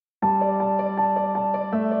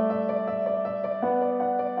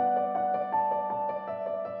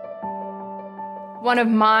One of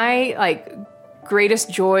my greatest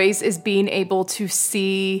joys is being able to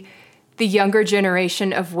see the younger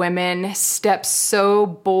generation of women step so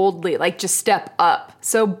boldly, just step up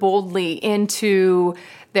so boldly into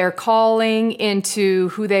their calling, into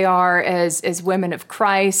who they are as women of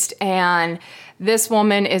Christ. And this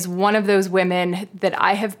woman is one of those women that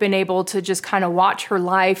I have been able to just kind of watch her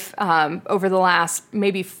life over the last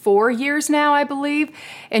maybe 4 years now, I believe,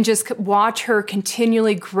 and just watch her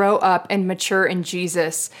continually grow up and mature in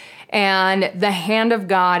Jesus. And the hand of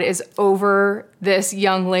God is over this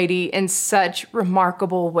young lady in such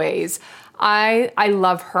remarkable ways. I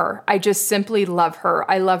love her. I just simply love her.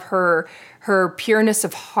 I love her pureness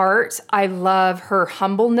of heart. I love her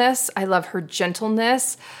humbleness. I love her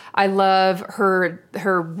gentleness. I love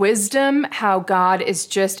her wisdom, how God is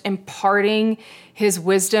just imparting his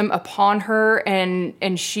wisdom upon her,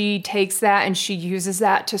 and she takes that and she uses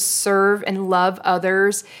that to serve and love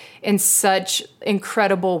others in such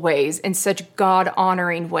incredible ways, in such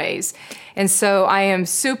God-honoring ways. And so I am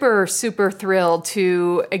super, super thrilled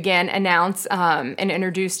to, again, announce and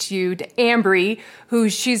introduce to you to Ambry, who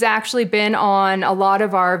she's actually been on a lot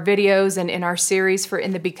of our videos and in our series for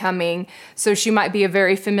In the Becoming. So she might be a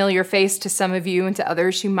very familiar face to some of you, and to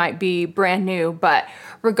others she might be brand new. But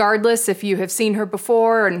regardless, if you have seen her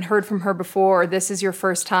before and heard from her before, this is your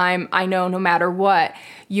first time, I know no matter what,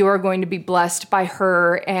 you are going to be blessed by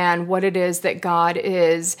her and what it is that God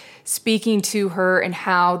is speaking to her and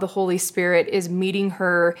how the Holy Spirit is meeting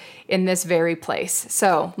her in this very place.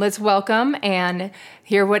 So let's welcome and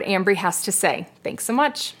hear what Ambry has to say. Thanks so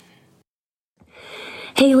much.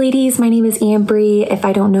 Hey ladies, my name is Ambry. If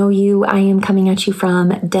I don't know you, I am coming at you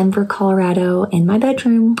from Denver, Colorado in my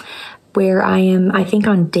bedroom, where I am, I think,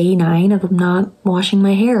 on day 9 of not washing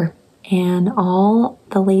my hair. And all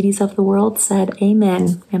the ladies of the world said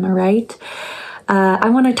amen. Am I right? I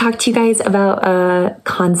want to talk to you guys about a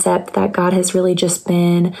concept that God has really just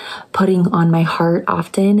been putting on my heart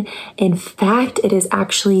often. In fact, it has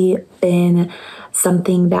actually been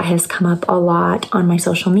something that has come up a lot on my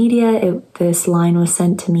social media. This line was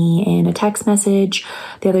sent to me in a text message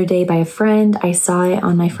the other day by a friend. I saw it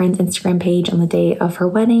on my friend's Instagram page on the day of her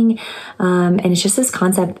wedding. And it's just this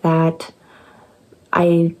concept that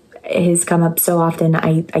has come up so often,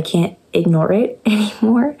 I can't ignore it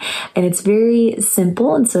anymore. And it's very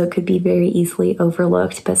simple, and so it could be very easily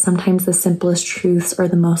overlooked, but sometimes the simplest truths are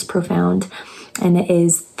the most profound. And it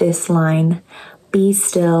is this line: be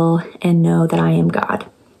still and know that I am God.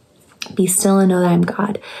 Be still and know that I am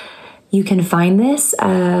God. You can find this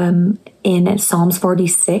in Psalms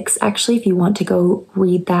 46, actually, if you want to go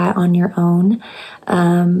read that on your own.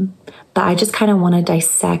 But I just kind of want to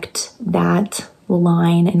dissect that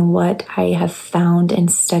line and what I have found in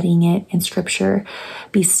studying it in scripture.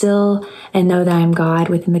 Be still and know that I am God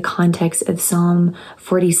within the context of Psalm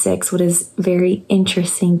 46. What is very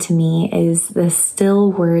interesting to me is the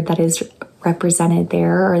still word that is represented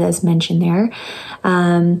there, or that's mentioned there,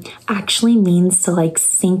 actually means to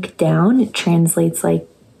sink down. It translates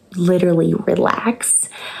literally relax.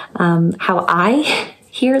 How I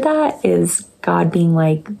hear that is God being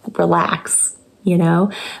relax,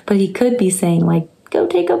 but he could be saying go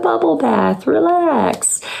take a bubble bath,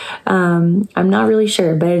 relax. I'm not really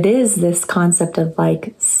sure, but it is this concept of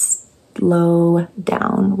slow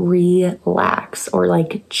down, relax, or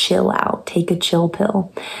chill out, take a chill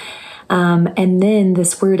pill. And then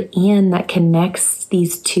this word "and" that connects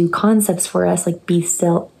these two concepts for us, be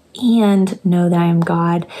still and know that I am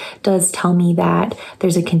God, does tell me that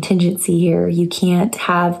there's a contingency here. You can't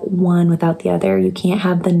have one without the other. You can't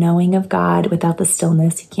have the knowing of God without the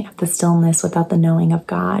stillness. You can't have the stillness without the knowing of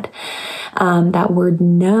God. That word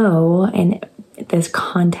 "know" in this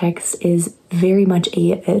context is very much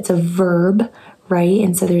it's a verb, right?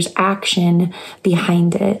 And so there's action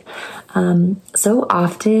behind it. So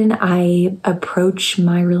often I approach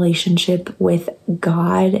my relationship with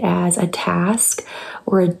God as a task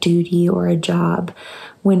or a duty or a job,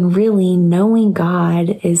 when really knowing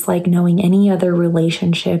God is like knowing any other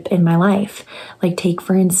relationship in my life. Take,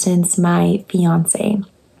 for instance, my fiance.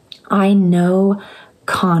 I know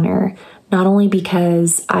Connor not only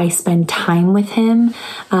because I spend time with him,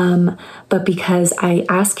 but because I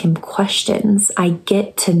ask him questions. I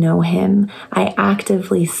get to know him. I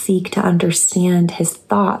actively seek to understand his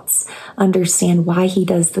thoughts, understand why he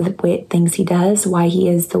does the things he does, why he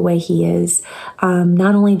is the way he is.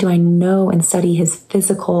 Not only do I know and study his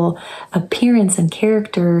physical appearance and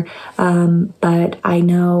character, but I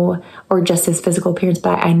know, or just his physical appearance,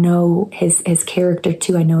 but I know his character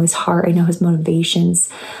too. I know his heart. I know his motivations,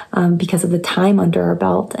 because because of the time under our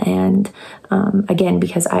belt. And again,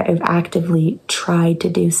 because I've actively tried to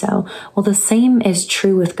do so. Well, the same is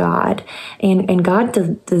true with God. And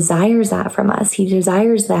God desires that from us. He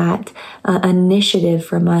desires that initiative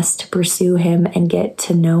from us to pursue him and get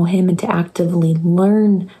to know him and to actively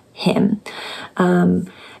learn him.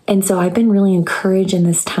 And so I've been really encouraged in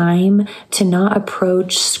this time to not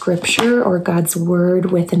approach scripture or God's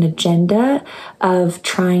word with an agenda of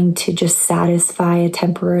trying to just satisfy a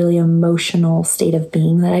temporarily emotional state of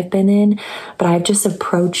being that I've been in, but I've just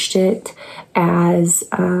approached it as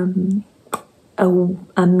a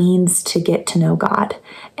means to get to know God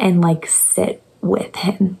and like sit with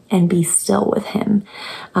him and be still with him.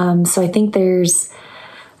 So I think there's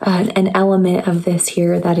an element of this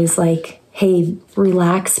here that is like, hey,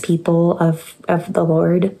 relax, people of the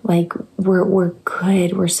Lord. Like we're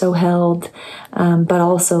good, we're so held, but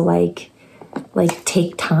also like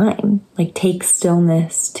take time, like take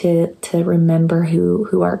stillness to remember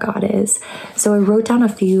who our God is. So I wrote down a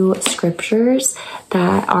few scriptures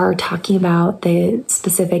that are talking about the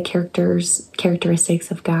specific characteristics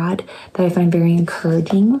of God that I find very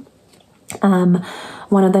encouraging.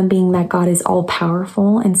 One of them being that God is all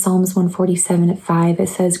powerful. In Psalms 147:5, it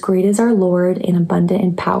says, "Great is our Lord and abundant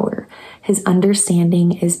in power. His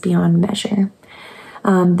understanding is beyond measure."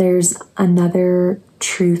 There's another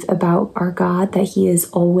truth about our God, that he is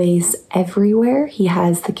always everywhere. He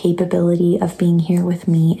has the capability of being here with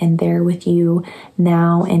me and there with you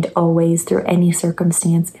now and always, through any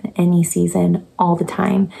circumstance in any season, all the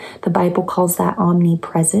time. The Bible calls that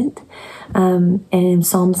omnipresent. And in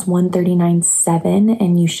Psalms 139:7,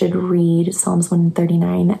 and you should read Psalms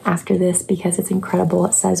 139 after this because it's incredible.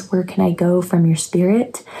 It says, "Where can I go from your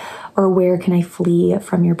spirit? Or where can I flee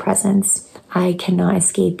from your presence? I cannot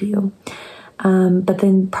escape you." But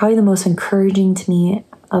then probably the most encouraging to me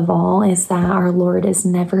of all is that our Lord is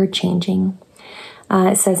never changing.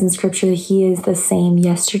 It says in scripture that he is the same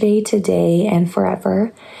yesterday, today, and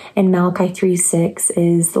forever. And Malachi 3:6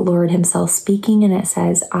 is the Lord himself speaking, and it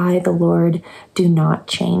says, "I, the Lord, do not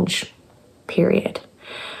change," period.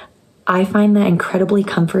 I find that incredibly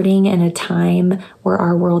comforting in a time where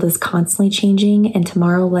our world is constantly changing and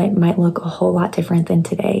tomorrow might look a whole lot different than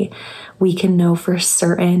today. We can know for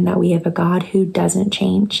certain that we have a God who doesn't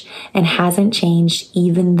change and hasn't changed,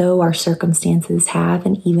 even though our circumstances have,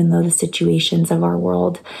 and even though the situations of our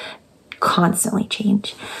world constantly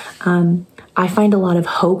change. I find a lot of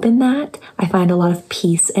hope in that. I find a lot of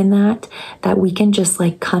peace in that we can just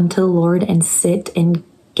like come to the Lord and sit and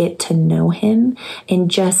get to know him. And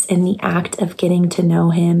just in the act of getting to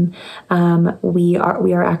know him, we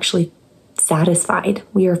are actually satisfied.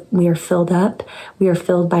 We are filled up. We are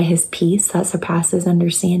filled by his peace that surpasses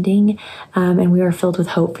understanding. And we are filled with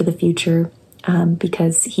hope for the future.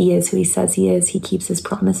 Because he is who he says he is. He keeps his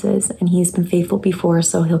promises, and he's been faithful before,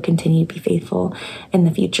 so he'll continue to be faithful in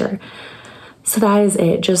the future. So that is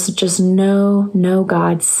it. Just know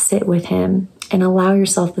God, sit with him, and allow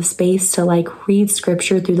yourself the space to like read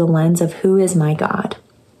scripture through the lens of who is my God?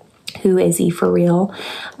 Who is he for real?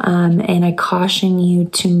 And I caution you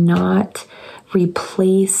to not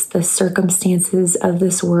replace the circumstances of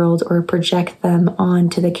this world or project them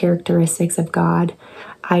onto the characteristics of God.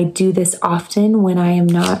 I do this often when I am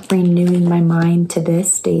not renewing my mind to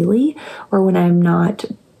this daily, or when I'm not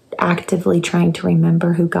actively trying to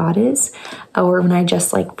remember who God is, or when I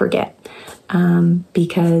just like forget,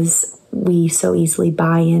 because we so easily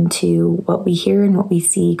buy into what we hear and what we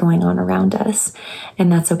see going on around us.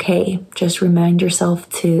 And that's okay. Just remind yourself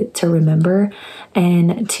to remember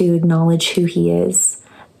and to acknowledge who he is,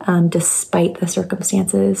 despite the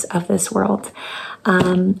circumstances of this world.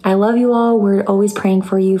 I love you all. We're always praying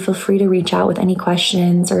for you. Feel free to reach out with any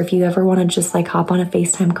questions, or if you ever want to just like hop on a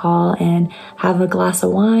FaceTime call and have a glass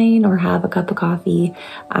of wine or have a cup of coffee,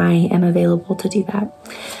 I am available to do that.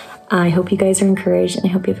 I hope you guys are encouraged, and I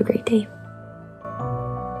hope you have a great day.